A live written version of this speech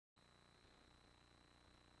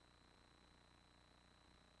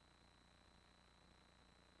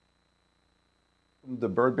The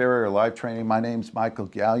Bird Barrier Live Training. My name's Michael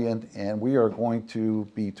Gallion, and we are going to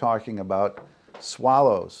be talking about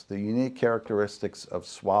swallows, the unique characteristics of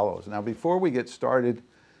swallows. Now, before we get started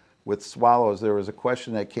with swallows, there was a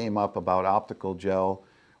question that came up about optical gel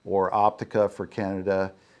or Optica for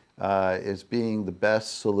Canada as being the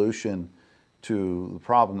best solution to the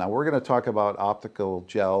problem. Now, we're going to talk about optical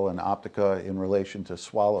gel and Optica in relation to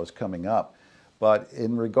swallows coming up. But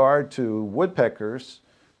in regard to woodpeckers,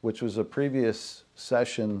 which was a previous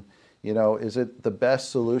session, is it the best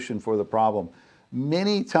solution for the problem?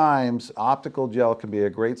 Many times, optical gel can be a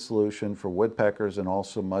great solution for woodpeckers and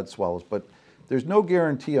also mud swallows, but there's no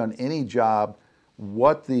guarantee on any job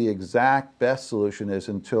what the exact best solution is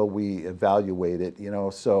until we evaluate it,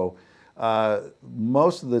 so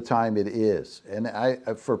most of the time it is. And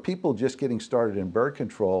for people just getting started in bird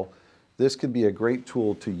control, this could be a great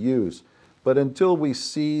tool to use. But until we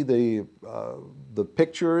see the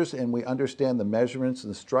pictures and we understand the measurements and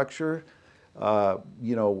the structure,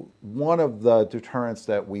 one of the deterrents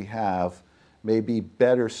that we have may be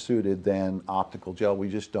better suited than optical gel. We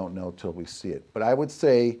just don't know till we see it. But I would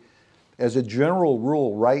say, as a general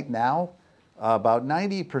rule right now, about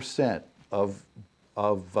 90% of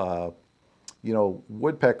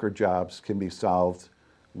woodpecker jobs can be solved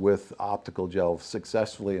with optical gel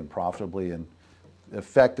successfully and profitably and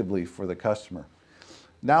effectively for the customer.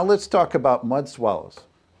 Now let's talk about mud swallows.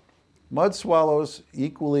 Mud swallows,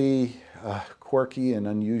 equally quirky and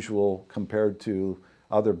unusual compared to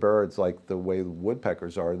other birds like the way the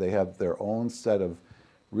woodpeckers are. They have their own set of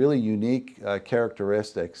really unique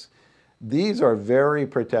characteristics. These are very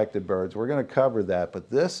protected birds. We're going to cover that, but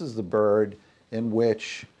this is the bird in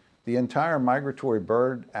which the entire Migratory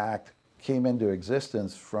Bird Act came into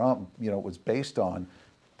existence from, it was based on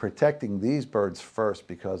protecting these birds first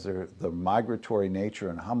because they're the migratory nature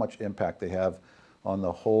and how much impact they have on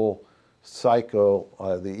the whole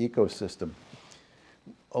the ecosystem.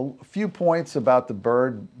 A few points about the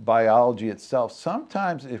bird biology itself.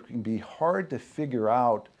 Sometimes it can be hard to figure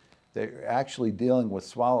out they're actually dealing with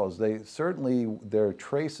swallows. There are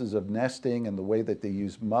traces of nesting and the way that they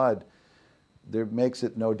use mud. There makes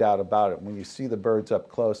it no doubt about it. When you see the birds up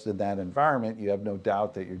close in that environment, you have no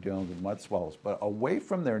doubt that you're dealing with mud swallows. But away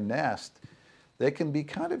from their nest, they can be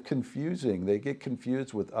kind of confusing. They get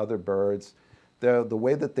confused with other birds. The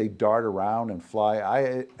way that they dart around and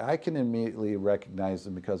fly, I can immediately recognize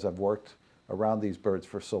them because I've worked around these birds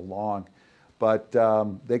for so long. But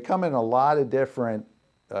they come in a lot of different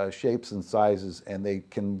shapes and sizes, and they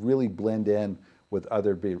can really blend in with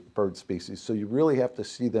other bird species. So you really have to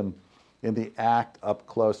see them in the act up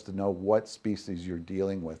close to know what species you're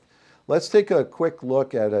dealing with. Let's take a quick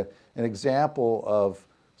look at an example of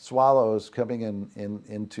swallows coming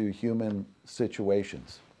into human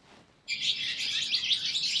situations.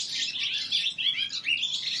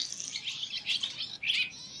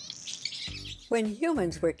 When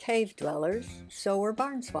humans were cave dwellers, so were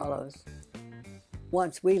barn swallows.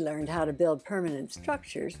 Once we learned how to build permanent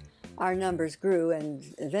structures, our numbers grew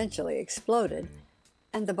and eventually exploded,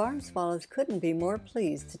 and the barn swallows couldn't be more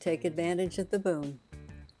pleased to take advantage of the boom.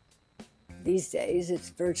 These days, it's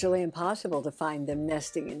virtually impossible to find them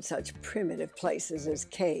nesting in such primitive places as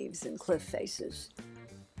caves and cliff faces.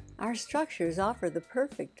 Our structures offer the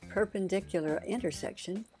perfect perpendicular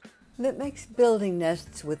intersection that makes building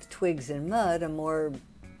nests with twigs and mud a more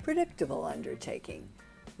predictable undertaking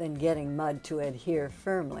than getting mud to adhere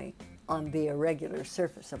firmly on the irregular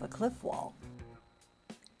surface of a cliff wall.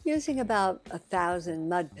 Using about 1,000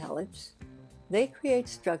 mud pellets, they create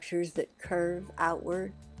structures that curve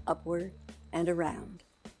outward, upward, and around.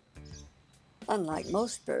 Unlike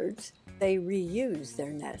most birds, they reuse their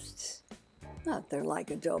nests. They're like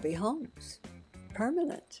adobe homes,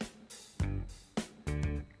 permanent.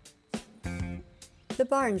 The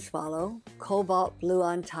barn swallow, cobalt blue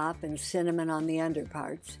on top and cinnamon on the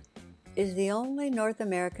underparts, is the only North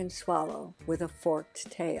American swallow with a forked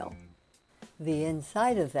tail. The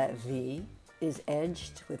inside of that V is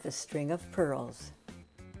edged with a string of pearls.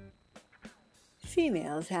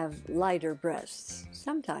 Females have lighter breasts,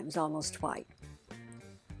 sometimes almost white.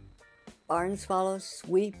 Barn swallows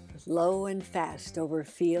sweep low and fast over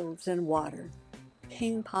fields and water,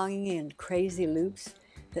 ping-ponging in crazy loops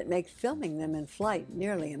that make filming them in flight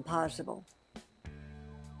nearly impossible.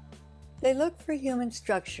 They look for human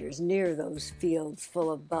structures near those fields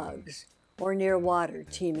full of bugs, or near water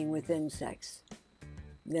teeming with insects.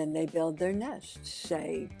 Then they build their nests,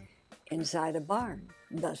 say, inside a barn,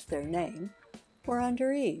 thus their name, or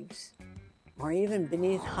under eaves, or even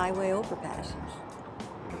beneath highway overpasses.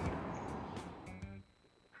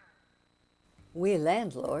 We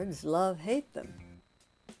landlords love-hate them.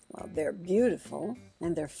 Well, they're beautiful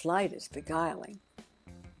and their flight is beguiling,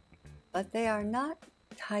 but they are not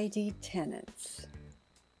tidy tenants.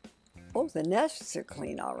 Oh, the nests are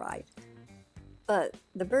clean, all right, but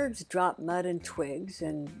the birds drop mud and twigs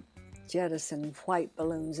and jettison white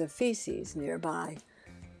balloons of feces nearby.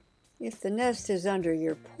 If the nest is under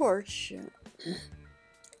your porch,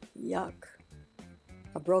 yuck.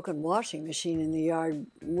 A broken washing machine in the yard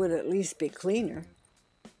would at least be cleaner.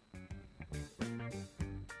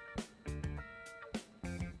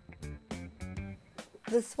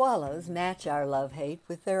 The swallows match our love-hate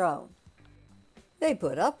with their own. They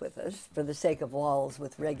put up with us for the sake of walls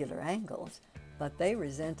with regular angles, but they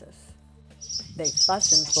resent us. They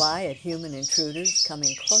fuss and fly at human intruders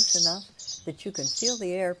coming close enough that you can feel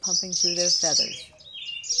the air pumping through their feathers,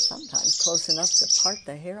 sometimes close enough to part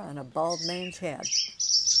the hair on a bald man's head.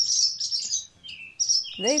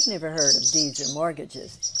 They've never heard of deeds or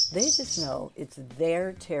mortgages. They just know it's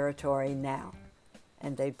their territory now,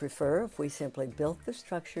 and they'd prefer if we simply built the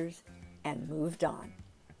structures and moved on.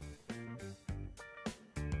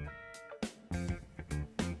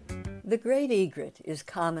 The great egret is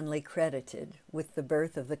commonly credited with the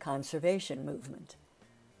birth of the conservation movement.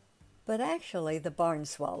 But actually, the barn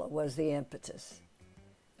swallow was the impetus.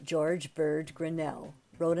 George Bird Grinnell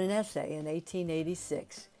wrote an essay in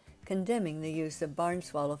 1886 condemning the use of barn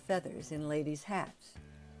swallow feathers in ladies' hats,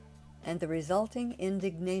 and the resulting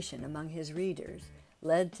indignation among his readers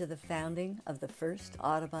led to the founding of the first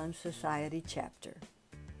Audubon Society chapter.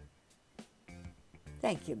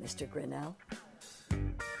 Thank you, Mr. Grinnell.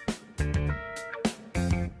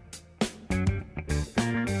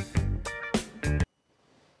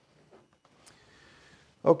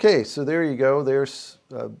 Okay, so there you go. There's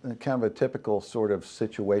kind of a typical sort of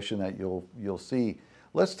situation that you'll see.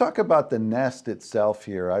 Let's talk about the nest itself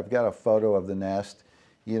here. I've got a photo of the nest,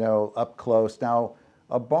 up close. Now,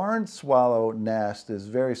 a barn swallow nest is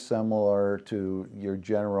very similar to your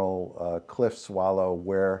general cliff swallow,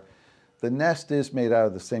 where the nest is made out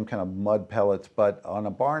of the same kind of mud pellets, but on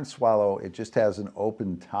a barn swallow, it just has an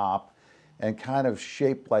open top and kind of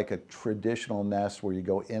shaped like a traditional nest where you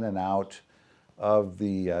go in and out of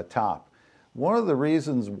the top. One of the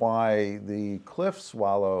reasons why the cliff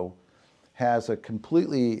swallow has a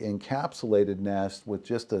completely encapsulated nest with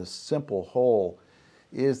just a simple hole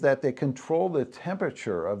is that they control the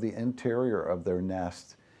temperature of the interior of their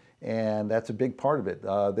nest, and that's a big part of it.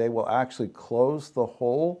 They will actually close the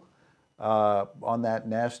hole on that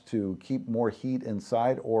nest to keep more heat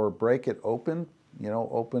inside, or break it open,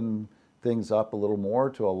 open things up a little more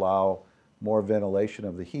to allow more ventilation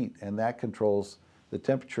of the heat, and that controls the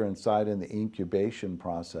temperature inside in the incubation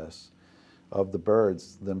process of the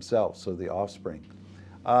birds themselves, so the offspring.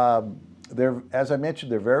 As I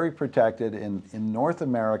mentioned, they're very protected. In North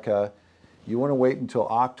America, you want to wait until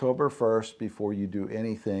October 1st before you do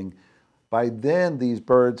anything. By then, these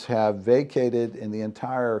birds have vacated and the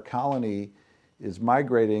entire colony is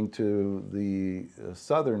migrating to the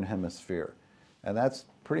southern hemisphere. And that's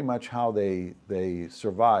pretty much how they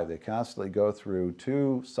survive. They constantly go through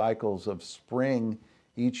 2 cycles of spring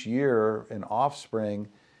each year and offspring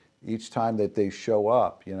each time that they show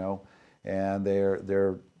up, and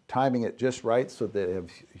they're timing it just right so they have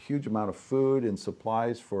a huge amount of food and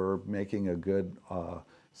supplies for making a good,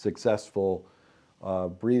 successful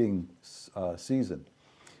breeding season.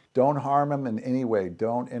 Don't harm them in any way.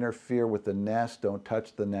 Don't interfere with the nest. Don't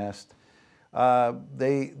touch the nest.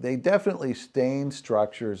 They definitely stain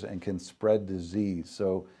structures and can spread disease.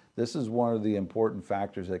 So this is one of the important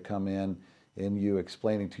factors that come in you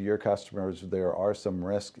explaining to your customers there are some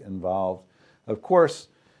risks involved. Of course,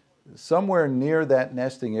 somewhere near that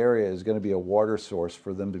nesting area is going to be a water source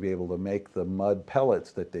for them to be able to make the mud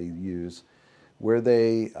pellets that they use. Where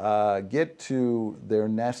they get to their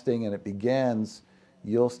nesting and it begins,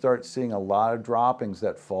 you'll start seeing a lot of droppings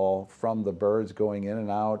that fall from the birds going in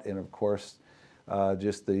and out, and of course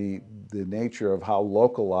just the nature of how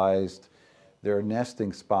localized their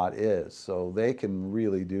nesting spot is. So they can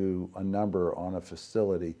really do a number on a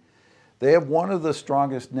facility. They have one of the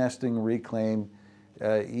strongest nesting reclaim,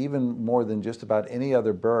 even more than just about any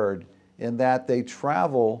other bird, in that they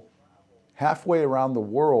travel halfway around the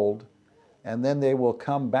world and then they will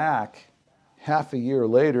come back half a year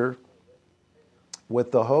later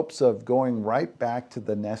with the hopes of going right back to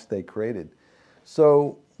the nest they created.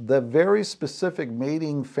 So the very specific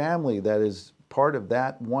mating family that is part of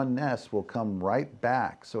that one nest will come right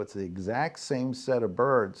back. So it's the exact same set of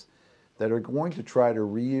birds that are going to try to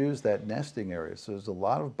reuse that nesting area. So there's a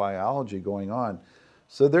lot of biology going on.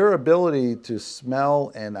 So their ability to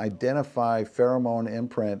smell and identify pheromone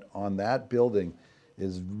imprint on that building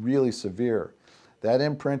is really severe. That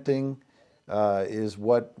imprinting is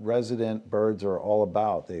what resident birds are all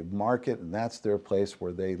about. They mark it, and that's their place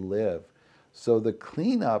where they live. So the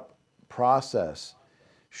cleanup process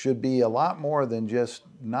should be a lot more than just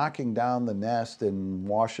knocking down the nest and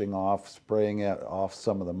washing off, spraying it off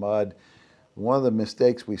some of the mud. One of the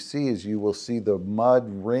mistakes we see is you will see the mud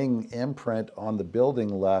ring imprint on the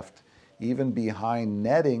building left, even behind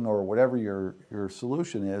netting or whatever your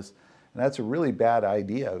solution is. And that's a really bad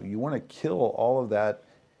idea. You want to kill all of that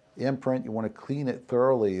imprint. You want to clean it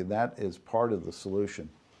thoroughly, and that is part of the solution.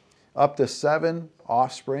 Up to 7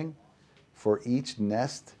 offspring for each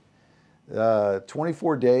nest.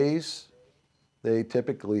 24 days, they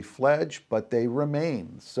typically fledge, but they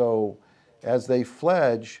remain. So as they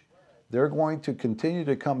fledge, they're going to continue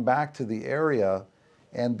to come back to the area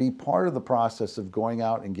and be part of the process of going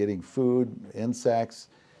out and getting food, insects,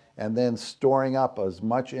 and then storing up as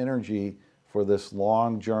much energy for this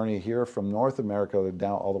long journey here from North America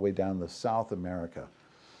down all the way down to South America.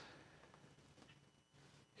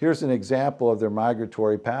 Here's an example of their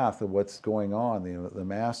migratory path of what's going on, the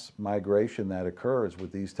mass migration that occurs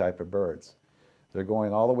with these type of birds. They're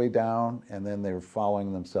going all the way down, and then they're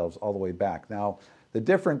following themselves all the way back. Now, the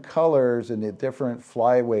different colors and the different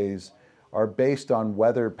flyways are based on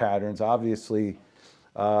weather patterns. Obviously,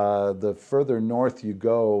 the further north you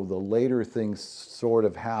go, the later things sort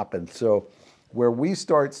of happen. So where we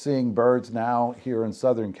start seeing birds now here in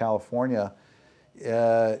Southern California,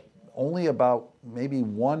 only about maybe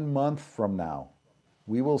 1 month from now,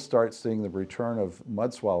 we will start seeing the return of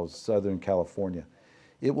mud swallows in Southern California.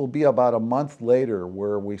 It will be about a month later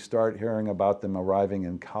where we start hearing about them arriving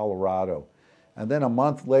in Colorado. And then a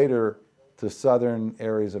month later to southern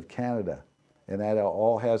areas of Canada. And that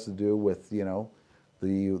all has to do with, you know,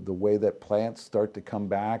 the way that plants start to come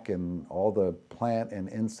back and all the plant and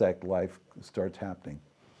insect life starts happening.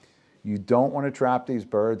 You don't want to trap these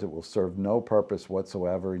birds. It will serve no purpose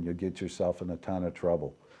whatsoever, and you'll get yourself in a ton of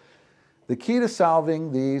trouble. The key to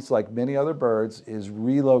solving these, like many other birds, is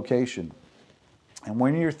relocation. And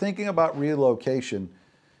when you're thinking about relocation,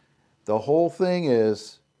 the whole thing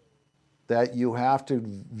is that you have to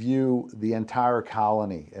view the entire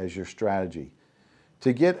colony as your strategy.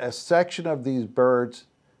 To get a section of these birds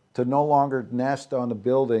to no longer nest on the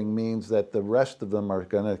building means that the rest of them are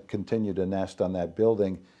going to continue to nest on that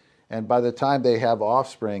building. And by the time they have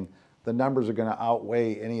offspring, the numbers are going to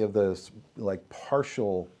outweigh any of the like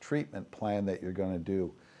partial treatment plan that you're going to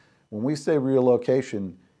do. When we say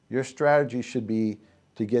relocation, your strategy should be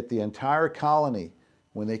to get the entire colony,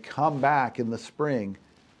 when they come back in the spring,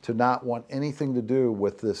 to not want anything to do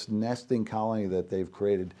with this nesting colony that they've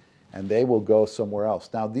created, and they will go somewhere else.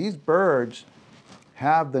 Now, these birds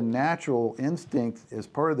have the natural instinct as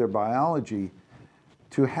part of their biology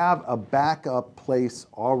to have a backup place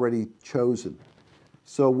already chosen.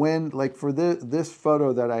 So when, like for this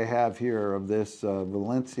photo that I have here of this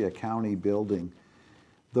Valencia County building,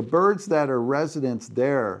 the birds that are residents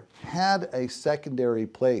there had a secondary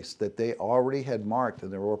place that they already had marked,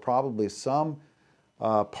 and there were probably some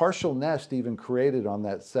partial nest even created on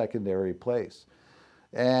that secondary place.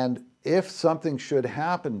 And if something should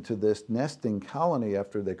happen to this nesting colony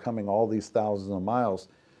after they're coming all these thousands of miles,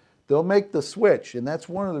 they'll make the switch. And that's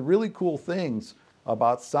one of the really cool things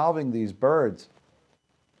about solving these birds,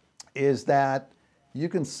 is that you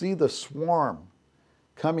can see the swarm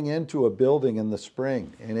coming into a building in the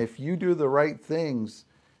spring. And if you do the right things,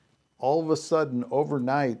 all of a sudden,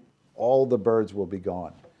 overnight, all the birds will be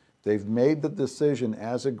gone. They've made the decision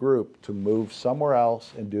as a group to move somewhere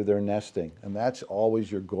else and do their nesting. And that's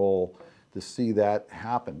always your goal, to see that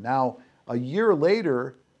happen. Now, a year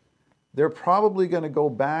later, they're probably going to go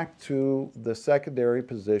back to the secondary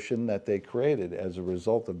position that they created as a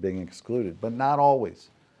result of being excluded, but not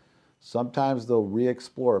always. Sometimes they'll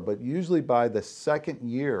re-explore, but usually by the second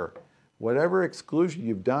year, whatever exclusion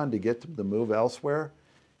you've done to get them to move elsewhere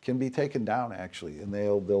can be taken down actually, and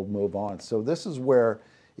they'll move on. So this is where,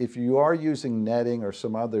 if you are using netting or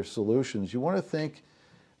some other solutions, you want to think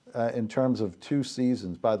in terms of 2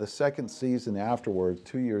 seasons. By the second season afterwards,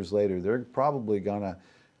 2 years later, they're probably going to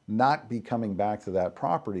not be coming back to that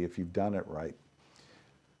property if you've done it right.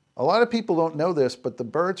 A lot of people don't know this, but the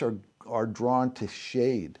birds are drawn to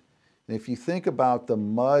shade. And if you think about the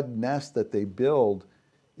mud nest that they build,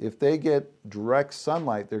 if they get direct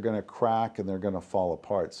sunlight, they're going to crack and they're going to fall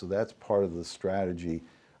apart. So that's part of the strategy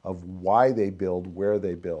of why they build, where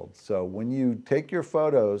they build. So when you take your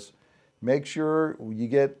photos, make sure you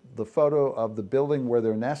get the photo of the building where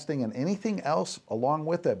they're nesting and anything else along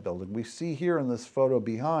with that building. We see here in this photo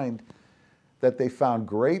behind that they found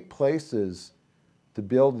great places to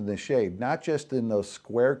build in the shade, not just in those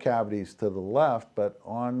square cavities to the left, but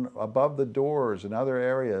on above the doors and other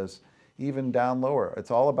areas, even down lower.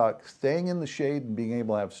 It's all about staying in the shade and being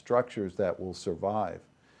able to have structures that will survive.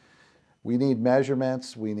 We need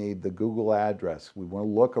measurements. We need the Google address. We want to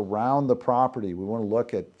look around the property. We want to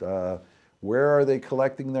look at where are they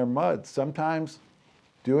collecting their mud. Sometimes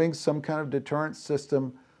doing some kind of deterrent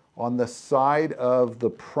system on the side of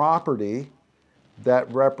the property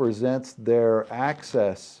that represents their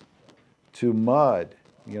access to mud.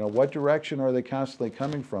 You know, what direction are they constantly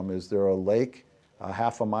coming from? Is there a lake a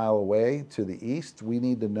half a mile away to the east? We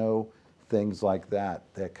need to know things like that.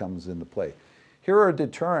 That comes into play. Here are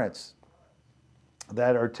deterrents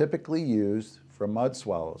that are typically used for mud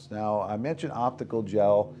swallows. Now, I mentioned optical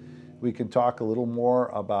gel. We can talk a little more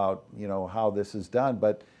about, you know, how this is done,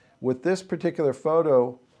 but with this particular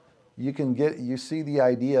photo, you see the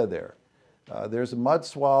idea there. There's a mud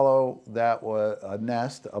swallow that was a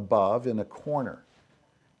nest above in a corner.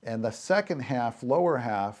 And the second half, lower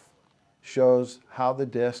half, shows how the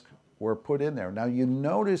discs were put in there. Now you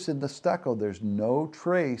notice in the stucco, there's no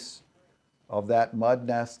trace of that mud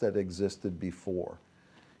nest that existed before.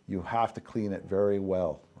 You have to clean it very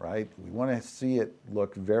well, right? We want to see it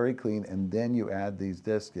look very clean, and then you add these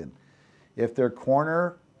discs in. If they're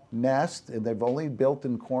corner nest and they've only built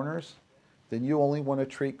in corners, then you only want to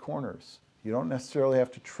treat corners. You don't necessarily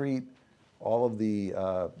have to treat all of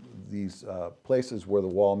these places where the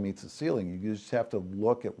wall meets the ceiling. You just have to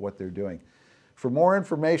look at what they're doing. For more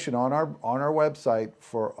information on our website,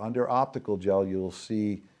 under optical gel, you'll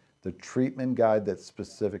see the treatment guide that's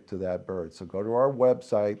specific to that bird. So go to our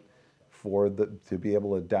website to be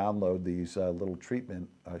able to download these little treatment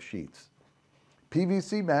sheets.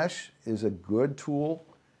 PVC mesh is a good tool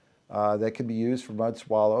that can be used for mud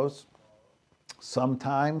swallows.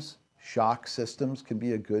 Sometimes shock systems can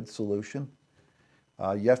be a good solution.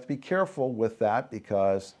 You have to be careful with that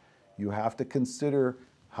because you have to consider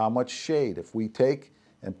how much shade. If we take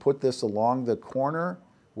and put this along the corner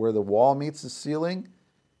where the wall meets the ceiling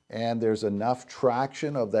and there's enough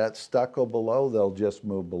traction of that stucco below, they'll just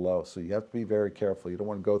move below. So you have to be very careful. You don't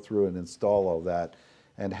want to go through and install all that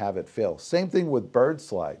and have it fail. Same thing with bird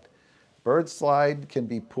slide. Bird slide can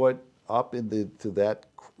be put up to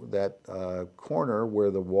that corner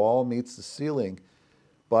where the wall meets the ceiling,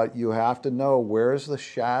 but you have to know where's the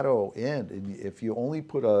shadow end. And if you only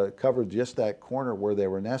cover just that corner where they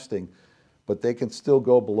were nesting, but they can still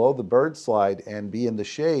go below the bird slide and be in the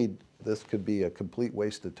shade, this could be a complete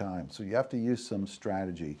waste of time. So you have to use some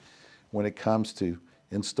strategy when it comes to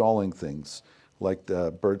installing things like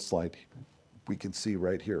the bird slide we can see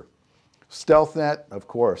right here. Stealth net, of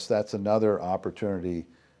course, that's another opportunity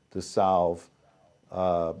to solve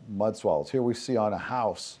mud swallows. Here we see on a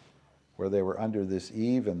house where they were under this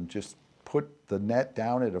eave and just put the net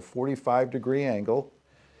down at a 45-degree angle.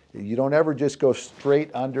 You don't ever just go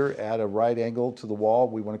straight under at a right angle to the wall.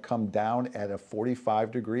 We want to come down at a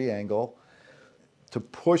 45-degree angle to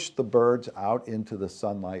push the birds out into the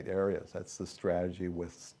sunlight areas. That's the strategy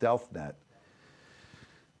with stealth net.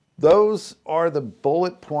 Those are the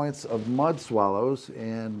bullet points of mud swallows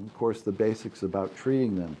and, of course, the basics about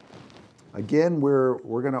treating them. Again, we're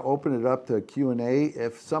going to open it up to Q&A.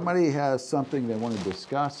 If somebody has something they want to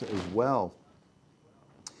discuss as well,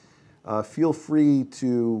 feel free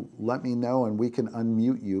to let me know and we can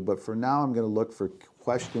unmute you. But for now, I'm going to look for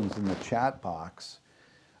questions in the chat box.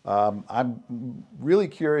 I'm really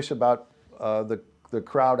curious about the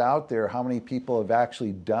crowd out there, how many people have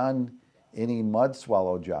actually done any mud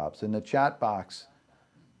swallow jobs. In the chat box,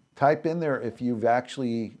 type in there if you've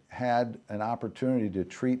actually had an opportunity to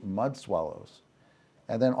treat mud swallows,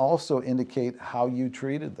 and then also indicate how you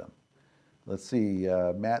treated them. Let's see,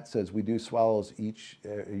 Matt says we do swallows each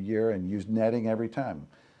year and use netting every time.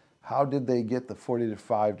 How did they get the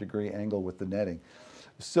 45-degree angle with the netting?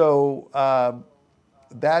 So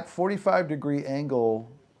that 45-degree angle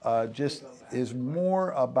just is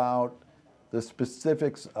more about the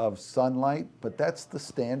specifics of sunlight, but that's the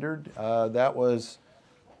standard. That was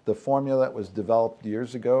the formula that was developed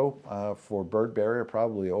years ago for bird barrier,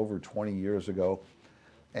 probably over 20 years ago.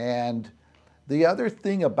 And the other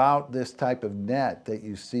thing about this type of net that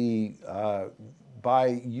you see, by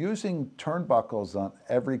using turnbuckles on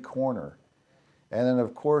every corner, and then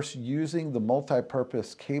of course using the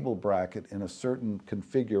multi-purpose cable bracket in a certain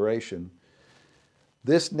configuration,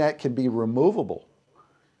 this net can be removable.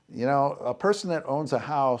 You know, a person that owns a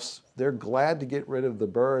house, they're glad to get rid of the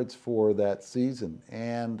birds for that season.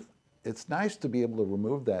 And it's nice to be able to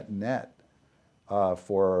remove that net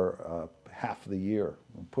for half of the year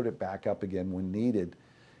and put it back up again when needed.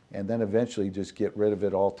 and then eventually just get rid of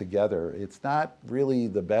it altogether. It's not really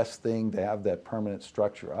the best thing to have that permanent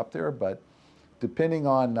structure up there, but depending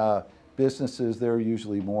on businesses, they're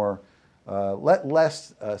usually more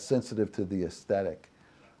less sensitive to the aesthetic.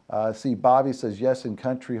 See, Bobby says, yes, in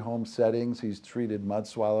country home settings, he's treated mud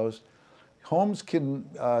swallows. Homes can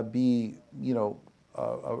be, you know,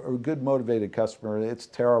 a good motivated customer. It's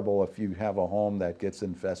terrible if you have a home that gets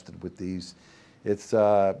infested with these. It's,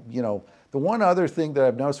 you know, the one other thing that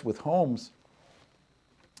I've noticed with homes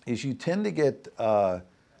is you tend to get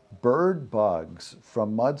bird bugs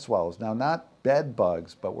from mud swallows. Now, not bed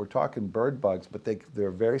bugs, but we're talking bird bugs, but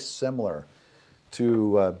they're very similar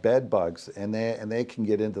to bed bugs, and they can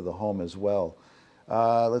get into the home as well.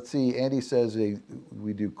 Let's see, Andy says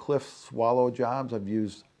we do cliff swallow jobs. I've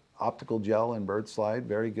used optical gel and bird slide,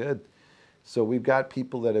 very good. So we've got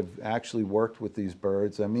people that have actually worked with these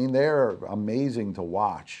birds. I mean, they're amazing to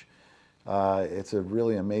watch. It's a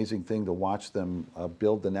really amazing thing to watch them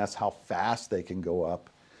build the nest, how fast they can go up.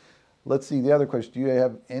 Let's see, the other question, do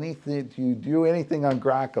you do anything on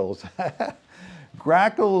grackles?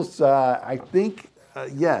 Grackles, I think,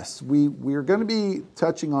 yes, we're going to be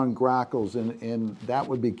touching on grackles, and that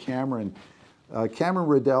would be Cameron. Cameron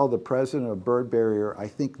Riddell, the president of Bird Barrier, I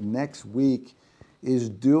think next week is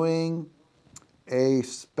doing a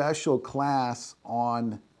special class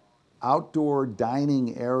on outdoor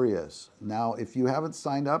dining areas. Now, if you haven't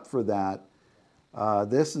signed up for that,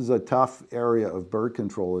 this is a tough area of bird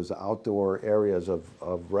control, is outdoor areas of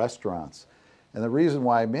restaurants. And the reason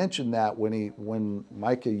why I mentioned that when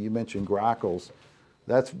Micah, you mentioned grackles,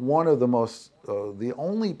 that's one of the the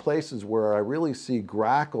only places where I really see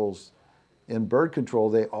grackles in bird control.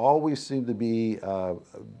 They always seem to be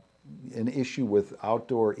an issue with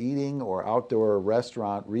outdoor eating or outdoor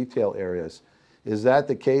restaurant retail areas. Is that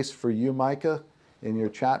the case for you, Micah? In your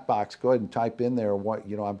chat box, go ahead and type in there what,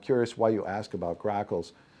 you know, I'm curious why you ask about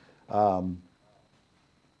grackles.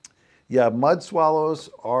 Yeah, mud swallows,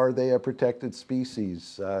 are they a protected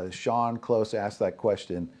species? Sean Close asked that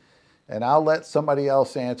question, and I'll let somebody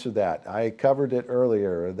else answer that. I covered it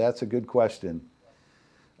earlier. That's a good question.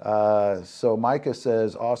 So Micah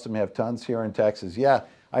says, awesome, have tons here in Texas. Yeah,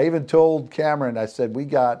 I even told Cameron, I said, we've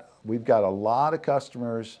got a lot of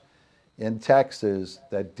customers in Texas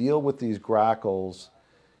that deal with these grackles,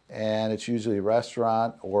 and it's usually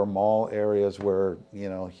restaurant or mall areas where, you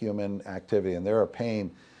know, human activity, and they're a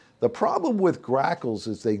pain. The problem with grackles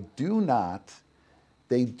is they do not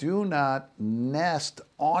nest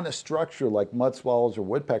on a structure like mud swallows or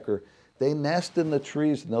woodpecker. They nest in the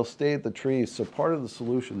trees and they'll stay at the trees. So part of the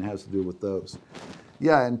solution has to do with those.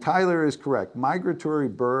 Yeah, and Tyler is correct. Migratory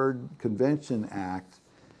Bird Convention Act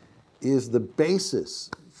is the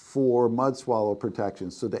basis for mud swallow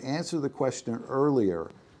protection. So to answer the question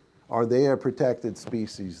earlier, are they a protected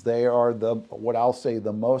species? They are what I'll say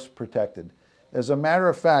the most protected. As a matter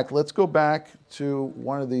of fact, let's go back to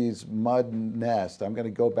one of these mud nests. I'm going to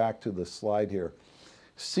go back to the slide here.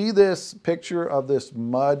 See this picture of this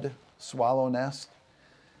mud swallow nest?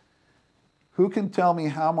 Who can tell me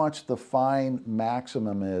how much the fine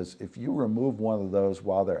maximum is if you remove one of those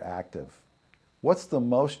while they're active? What's the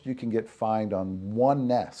most you can get fined on one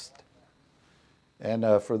nest? And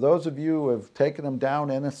for those of you who have taken them down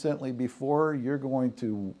innocently before, you're going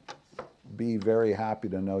to be very happy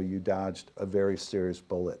to know you dodged a very serious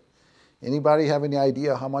bullet. Anybody have any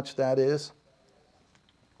idea how much that is?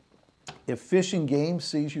 If Fish and Game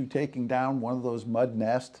sees you taking down one of those mud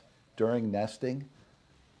nests during nesting,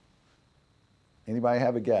 anybody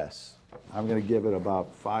have a guess? I'm going to give it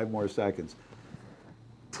about 5 more seconds.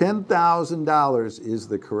 $10,000 is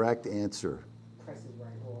the correct answer. Price is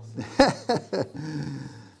right, awesome.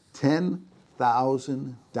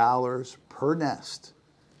 $10,000 per nest.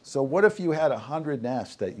 So what if you had 100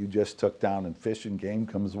 nests that you just took down and Fish and Game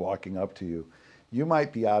comes walking up to you? You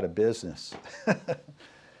might be out of business.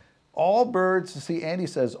 All birds, see, Andy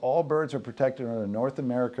says all birds are protected under the North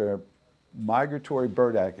America Migratory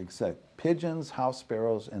Bird Act except pigeons, house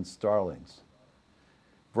sparrows, and starlings.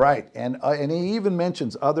 Right, and he even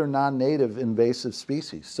mentions other non-native invasive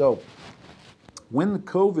species. So when the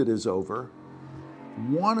COVID is over,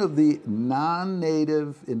 one of the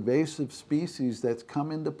non-native invasive species that's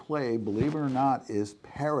come into play, believe it or not, is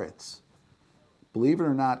parrots. Believe it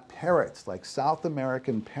or not, parrots, like South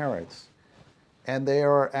American parrots. And they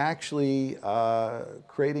are actually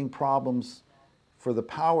creating problems for the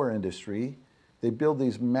power industry. They build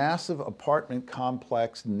these massive apartment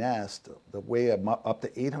complex nests that weigh up to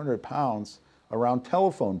 800 pounds around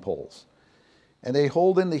telephone poles. And they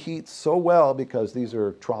hold in the heat so well because these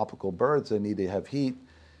are tropical birds, they need to have heat.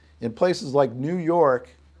 In places like New York,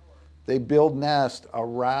 they build nests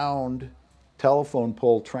around telephone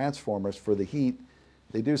pole transformers for the heat.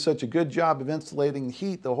 They do such a good job of insulating the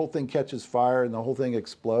heat, the whole thing catches fire and the whole thing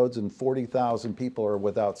explodes, and 40,000 people are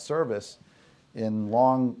without service in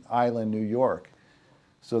Long Island, New York.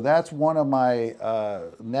 So that's one of my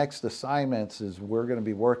next assignments, is we're going to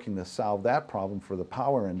be working to solve that problem for the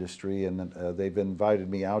power industry, and they've invited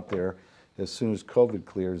me out there as soon as COVID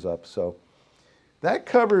clears up. So that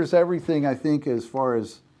covers everything, I think, as far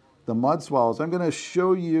as the mud swallows. I'm going to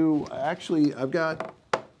show you, actually, I've got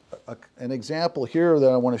an example here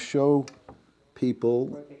that I want to show people.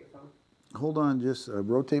 Rotate your phone. Hold on, just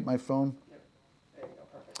rotate my phone. Yep. There you go,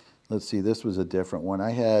 perfect. Let's see, this was a different one.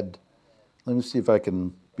 I had, let me see if I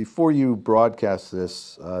can, before you broadcast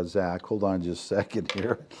this, Zach, hold on just a second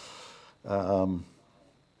here.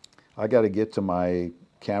 I got to get to my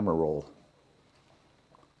camera roll.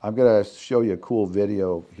 I'm going to show you a cool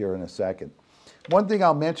video here in a second. One thing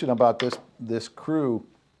I'll mention about this crew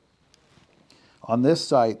on this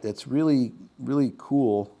site that's really, really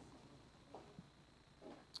cool.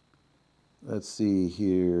 Let's see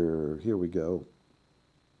here. Here we go.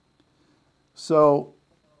 So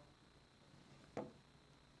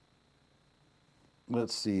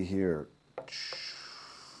let's see here.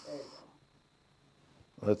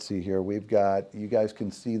 Let's see here. We've got, you guys can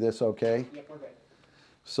see this okay? Yep, we're good.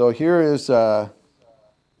 So here is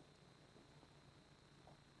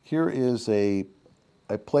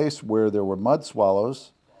a place where there were mud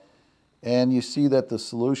swallows, and you see that the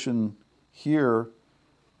solution here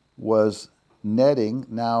was netting.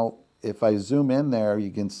 Now, if I zoom in there,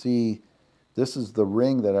 you can see this is the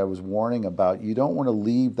ring that I was warning about. You don't want to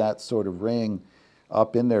leave that sort of ring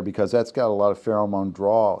up in there because that's got a lot of pheromone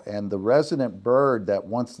draw. And the resident bird that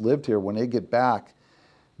once lived here, when they get back,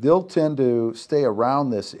 they'll tend to stay around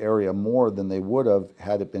this area more than they would have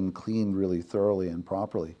had it been cleaned really thoroughly and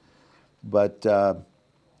properly. But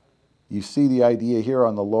you see the idea here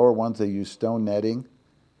on the lower ones, they use stone netting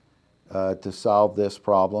to solve this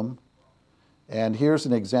problem. And here's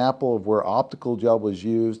an example of where optical gel was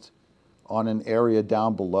used on an area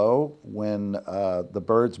down below when the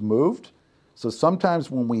birds moved. So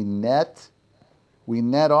sometimes when we net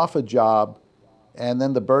off a job and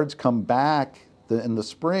then the birds come back in the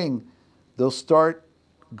spring, they'll start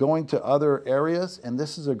going to other areas, and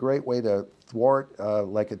this is a great way to thwart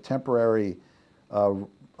like a temporary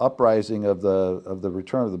uprising of the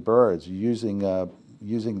return of the birds, using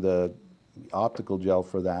the optical gel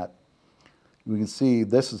for that. We can see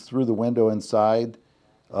this is through the window inside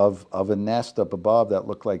of a nest up above that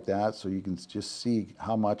looked like that, so you can just see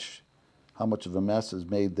how much of a mess is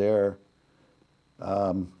made there.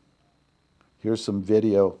 Here's some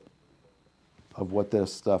video of what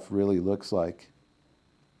this stuff really looks like.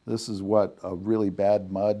 This is what a really bad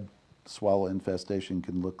mud swallow infestation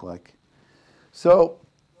can look like. So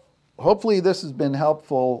hopefully this has been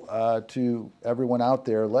helpful to everyone out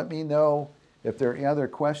there. Let me know if there are any other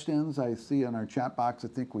questions. I see on our chat box, I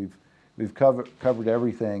think we've covered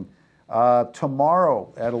everything.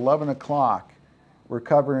 Tomorrow at 11 o'clock, we're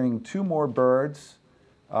covering 2 more birds.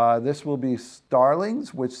 This will be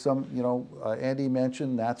starlings, which Andy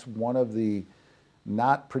mentioned, that's one of the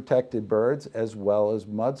not protected birds, as well as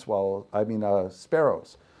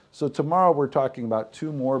sparrows. So tomorrow we're talking about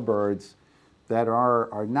 2 more birds that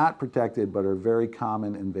are not protected but are very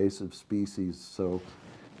common invasive species. So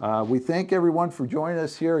we thank everyone for joining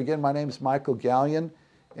us here. Again, my name is Michael Gallion,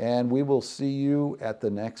 and we will see you at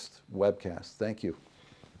the next webcast. Thank you.